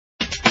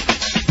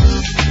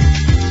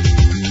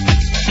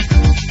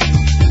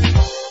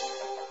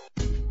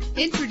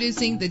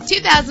Introducing the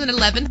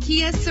 2011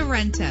 Kia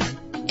Sorento.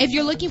 If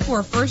you're looking for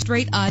a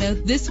first-rate auto,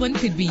 this one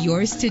could be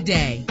yours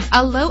today.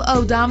 A low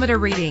odometer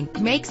reading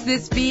makes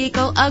this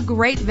vehicle a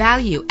great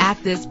value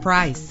at this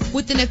price.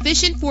 With an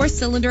efficient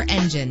 4-cylinder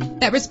engine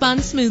that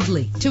responds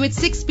smoothly to its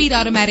 6-speed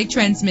automatic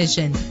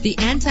transmission, the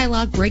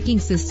anti-lock braking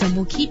system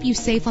will keep you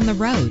safe on the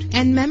road,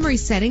 and memory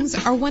settings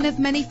are one of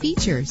many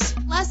features.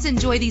 Plus,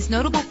 enjoy these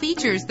notable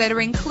features that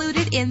are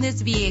included in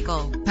this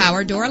vehicle: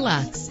 power door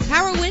locks,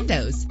 power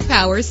windows,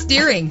 power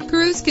steering,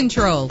 cruise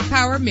control,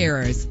 power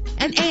mirrors,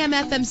 an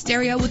AM/FM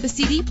stereo with a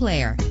CD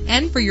player.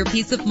 And for your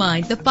peace of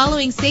mind, the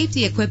following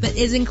safety equipment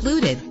is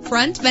included: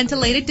 front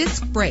ventilated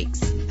disc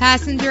brakes,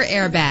 passenger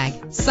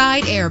airbag,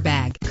 side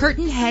airbag,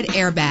 curtain head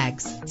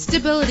airbags,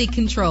 stability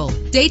control,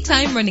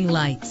 daytime running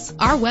lights.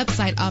 Our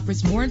website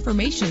offers more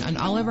information on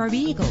all of our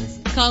vehicles.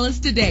 Call us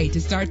today to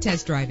start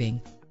test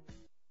driving.